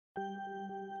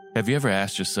Have you ever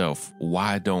asked yourself,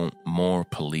 why don't more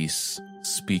police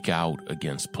speak out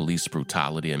against police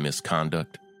brutality and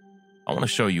misconduct? I want to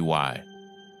show you why.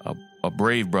 A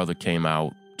brave brother came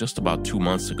out just about 2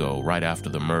 months ago, right after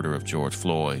the murder of George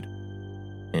Floyd,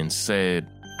 and said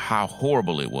how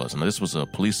horrible it was. Now, this was a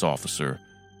police officer,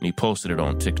 and he posted it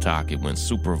on TikTok. It went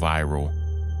super viral.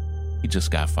 He just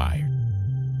got fired.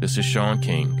 This is Sean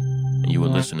King, and you are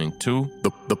listening to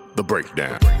The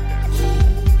Breakdown.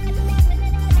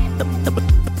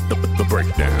 The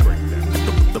Breakdown.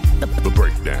 The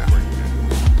Breakdown.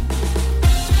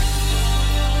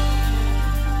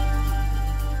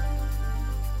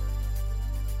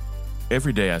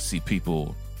 Every day I see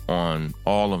people on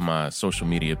all of my social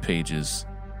media pages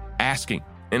asking,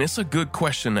 and it's a good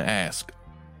question to ask,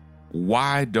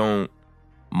 why don't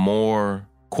more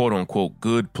quote-unquote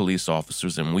good police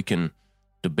officers, and we can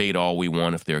debate all we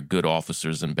want if they're good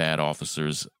officers and bad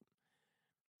officers.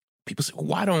 People say,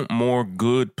 why don't more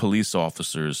good police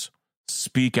officers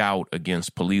speak out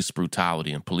against police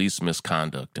brutality and police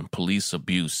misconduct and police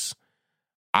abuse?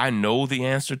 I know the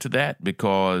answer to that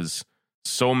because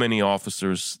so many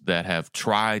officers that have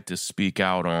tried to speak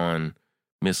out on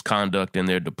misconduct in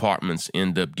their departments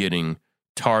end up getting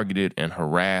targeted and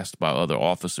harassed by other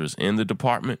officers in the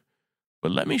department.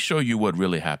 But let me show you what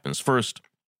really happens. First,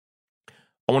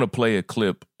 I want to play a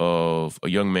clip of a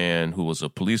young man who was a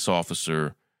police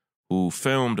officer who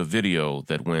filmed a video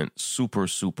that went super,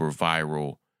 super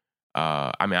viral.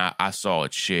 I saw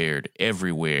it shared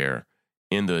everywhere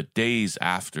in the days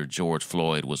after George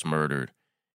Floyd was murdered.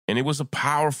 And it was a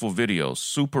powerful video,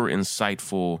 super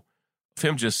insightful, of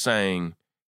him just saying,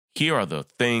 here are the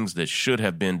things that should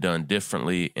have been done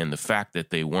differently, and the fact that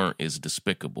they weren't is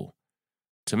despicable.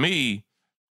 To me,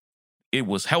 it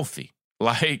was healthy.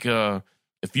 Like,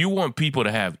 if you want people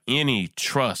to have any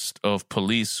trust of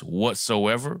police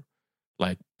whatsoever,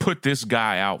 like, put this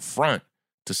guy out front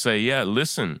to say, yeah,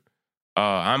 listen,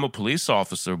 I'm a police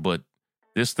officer, but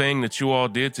this thing that you all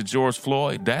did to George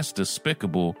Floyd, that's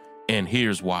despicable, and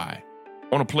here's why.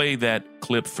 I want to play that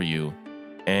clip for you,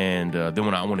 and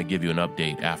then I want to give you an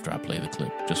update after I play the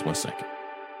clip. Just 1 second.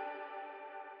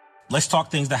 Let's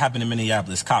talk things that happened in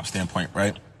Minneapolis, cop standpoint,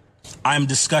 right? I'm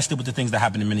disgusted with the things that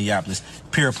happened in Minneapolis.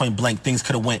 Period, point blank. Things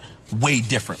could have went way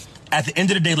different. At the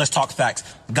end of the day, let's talk facts.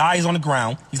 Guy is on the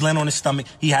ground. He's laying on his stomach.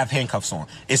 He have handcuffs on.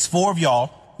 It's 4 of y'all,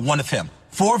 1 of him.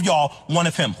 4 of y'all, 1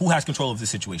 of him. Who has control of this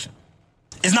situation?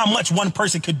 It's not much one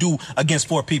person could do against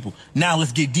 4 people. Now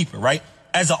let's get deeper, right?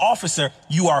 As an officer,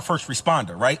 you are a first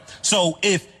responder, right? So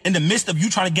if in the midst of you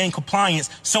trying to gain compliance,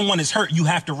 someone is hurt, you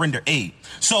have to render aid.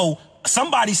 So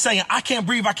somebody's saying, I can't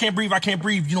breathe, I can't breathe, I can't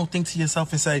breathe. You don't think to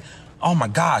yourself and say, oh my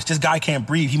gosh, this guy can't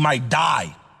breathe. He might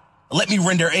die. Let me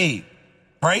render aid,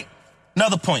 right?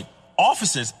 Another point,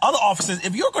 officers, other officers,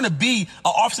 if you're going to be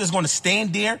an officer that's going to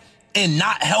stand there and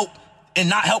not help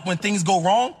when things go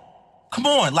wrong, come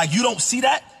on, like you don't see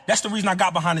that? That's the reason I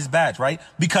got behind this badge, right?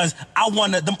 Because I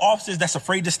want them officers that's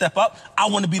afraid to step up, I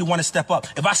want to be the one to step up.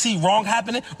 If I see wrong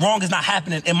happening, wrong is not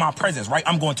happening in my presence, right?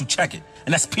 I'm going to check it.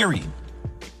 And that's period.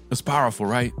 It's powerful,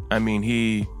 right? I mean,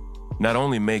 he not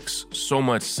only makes so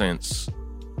much sense,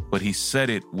 but he said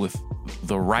it with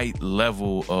the right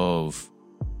level of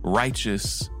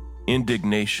righteous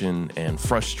indignation and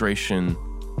frustration.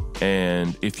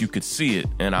 And if you could see it,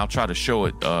 and I'll try to show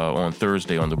it on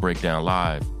Thursday on the Breakdown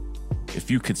Live, if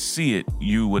you could see it,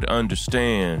 you would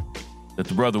understand that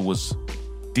the brother was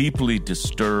deeply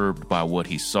disturbed by what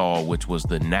he saw, which was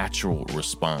the natural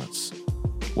response.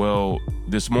 Well,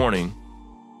 this morning,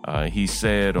 he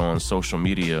said on social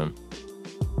media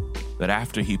that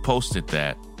after he posted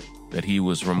that he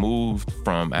was removed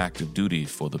from active duty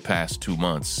for the past 2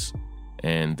 months,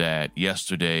 and that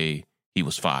yesterday he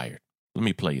was fired. Let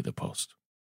me play you the post.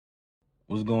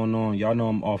 What's going on? Y'all know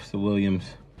I'm Officer Williams,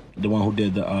 the one who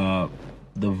did the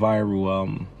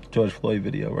viral George Floyd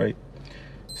video, right?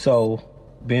 So,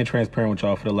 being transparent with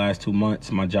y'all, for the last 2 months,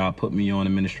 my job put me on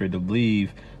administrative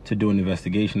leave to do an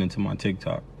investigation into my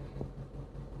TikTok.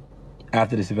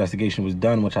 After this investigation was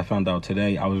done, which I found out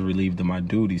today, I was relieved of my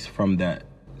duties from that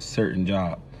certain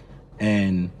job.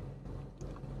 And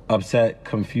upset,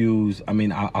 confused,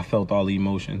 I felt all the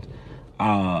emotions.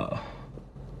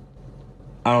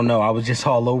 I don't know. I was just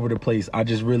all over the place. I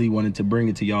just really wanted to bring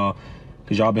it to y'all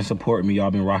because y'all been supporting me. Y'all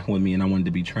been rocking with me, and I wanted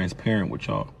to be transparent with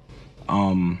y'all.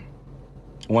 One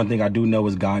thing I do know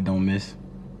is God don't miss.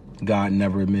 God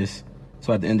never miss.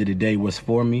 So at the end of the day, what's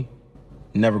for me,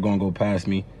 never going to go past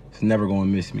me. It's never going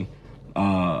to miss me.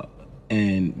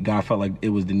 And God felt like it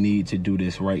was the need to do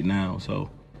this right now.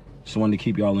 So just wanted to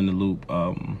keep y'all in the loop.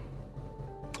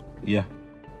 Yeah.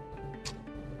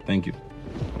 Thank you.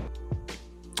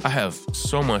 I have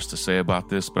so much to say about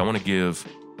this, but I want to give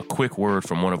a quick word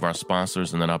from one of our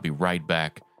sponsors, and then I'll be right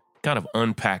back, kind of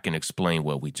unpack and explain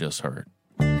what we just heard.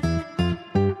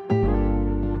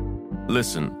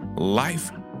 Listen,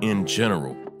 life in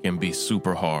general can be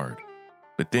super hard,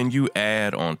 but then you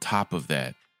add on top of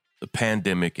that the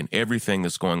pandemic and everything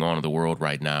that's going on in the world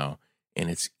right now, and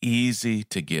it's easy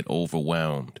to get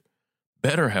overwhelmed.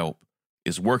 BetterHelp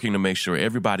is working to make sure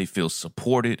everybody feels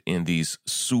supported in these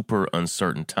super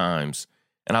uncertain times.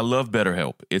 And I love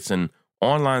BetterHelp. It's an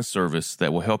online service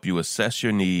that will help you assess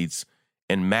your needs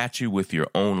and match you with your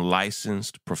own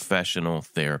licensed professional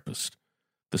therapist.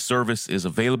 The service is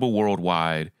available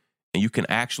worldwide, and you can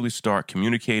actually start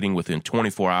communicating within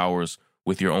 24 hours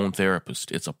with your own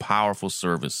therapist. It's a powerful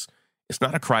service. It's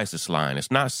not a crisis line. It's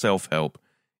not self-help.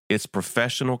 It's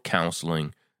professional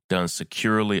counseling done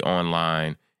securely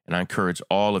online, and I encourage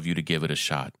all of you to give it a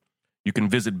shot. You can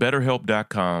visit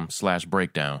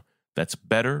betterhelp.com/breakdown. That's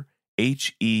better,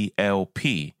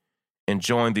 H-E-L-P, and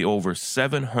join the over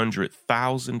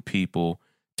 700,000 people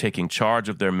taking charge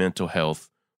of their mental health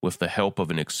with the help of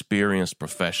an experienced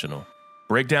professional.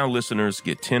 Breakdown listeners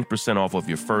get 10% off of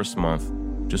your first month.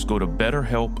 Just go to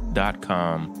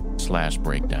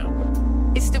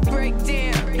betterhelp.com/breakdown. It's the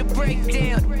breakdown, the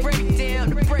breakdown, the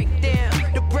breakdown, the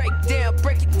breakdown, the breakdown,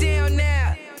 break it down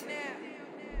now.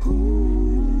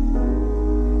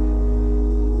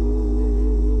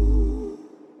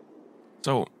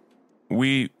 So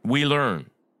we learn,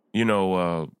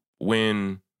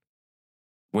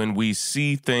 when we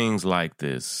see things like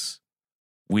this,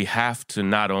 we have to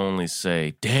not only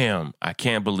say, damn, I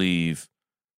can't believe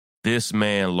this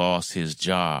man lost his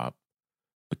job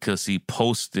because he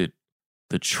posted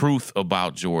the truth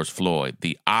about George Floyd,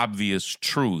 the obvious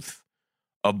truth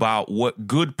about what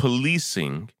good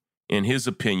policing, in his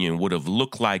opinion, would have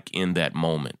looked like in that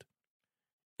moment.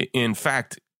 In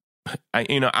fact,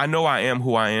 I know I am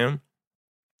who I am.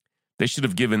 They should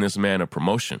have given this man a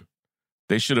promotion.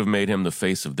 They should have made him the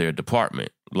face of their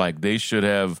department. Like, they should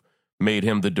have made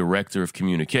him the director of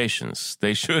communications.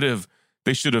 They should have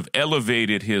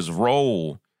elevated his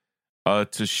role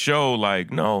to show, like,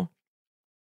 no,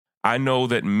 I know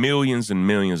that millions and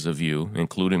millions of you,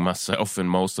 including myself and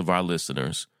most of our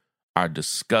listeners, are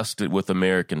disgusted with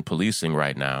American policing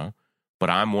right now, but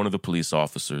I'm one of the police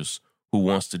officers who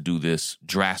wants to do this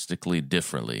drastically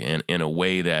differently and in a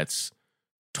way that's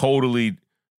totally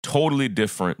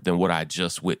different than what I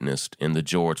just witnessed in the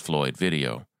George Floyd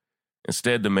video.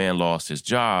 Instead, the man lost his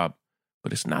job,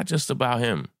 but it's not just about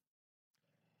him.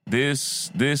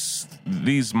 These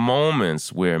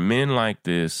moments where men like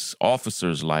this,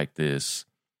 officers like this,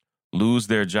 lose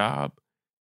their job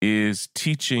is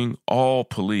teaching all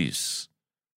police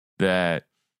that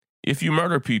if you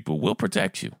murder people, we'll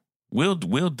protect you. We'll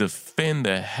defend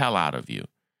the hell out of you.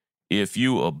 If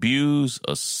you abuse,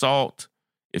 assault,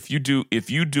 if you do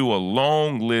a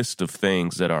long list of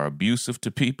things that are abusive to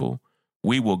people,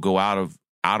 we will go out of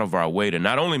our way to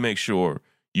not only make sure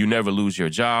you never lose your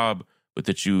job, but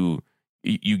that you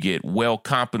get well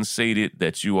compensated,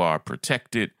 that you are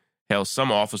protected. Hell,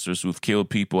 some officers who've killed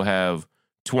people have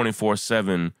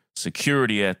 24/7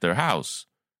 security at their house.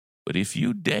 But if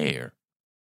you dare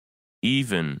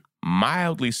even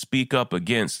mildly speak up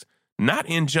against not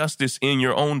injustice in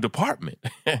your own department,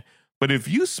 but if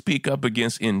you speak up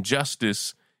against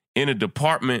injustice in a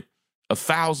department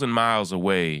 1,000 miles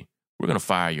away, we're going to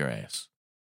fire your ass.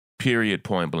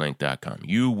 Pointblank.com.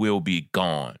 You will be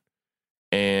gone.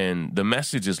 And the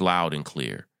message is loud and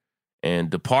clear.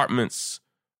 And departments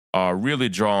are really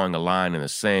drawing a line in the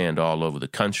sand all over the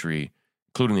country,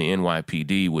 including the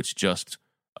NYPD, which just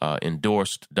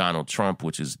endorsed Donald Trump,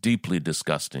 which is deeply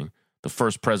disgusting. The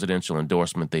first presidential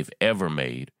endorsement they've ever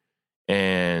made.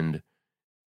 And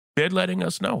they're letting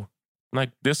us know,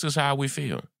 like, this is how we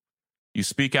feel. You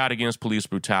speak out against police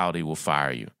brutality, we'll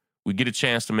fire you. We get a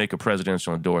chance to make a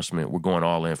presidential endorsement, we're going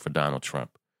all in for Donald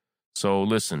Trump. So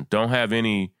listen, don't have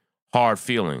any hard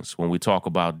feelings when we talk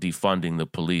about defunding the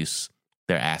police.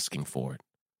 They're asking for it.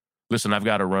 Listen, I've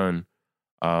got to run.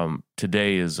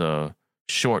 Today is a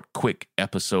short, quick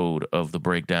episode of The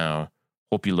Breakdown.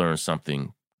 Hope you learned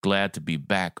something. Glad to be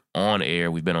back on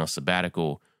air. We've been on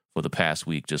sabbatical for the past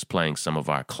week, just playing some of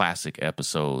our classic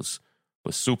episodes.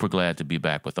 But super glad to be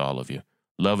back with all of you.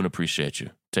 Love and appreciate you.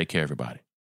 Take care, everybody.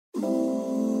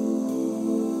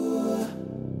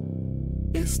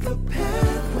 It's the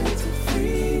pathway to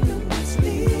freedom. It's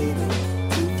leading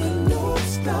to the North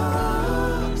Star.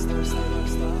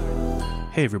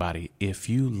 Hey, everybody. If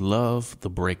you love the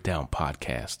Breakdown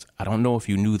podcast, I don't know if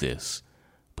you knew this,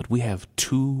 but we have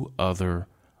 2 other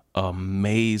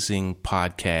amazing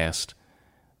podcasts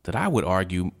that I would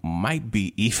argue might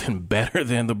be even better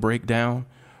than The Breakdown.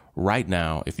 Right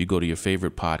now, if you go to your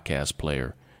favorite podcast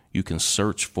player, you can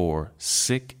search for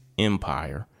Sick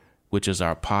Empire, which is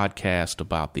our podcast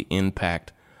about the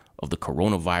impact of the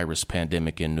coronavirus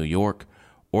pandemic in New York.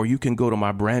 Or you can go to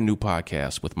my brand new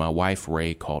podcast with my wife,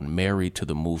 Ray, called Married to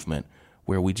the Movement,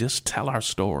 where we just tell our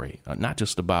story, not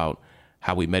just about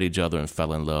how we met each other and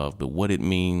fell in love, but what it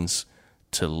means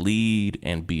to lead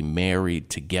and be married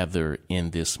together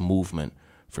in this movement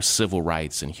for civil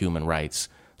rights and human rights.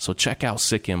 So check out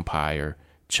Sick Empire,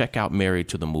 check out Married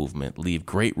to the Movement, leave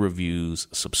great reviews,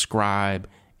 subscribe,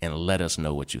 and let us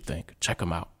know what you think. Check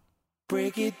them out.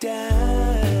 Break it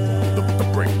down.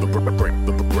 The break.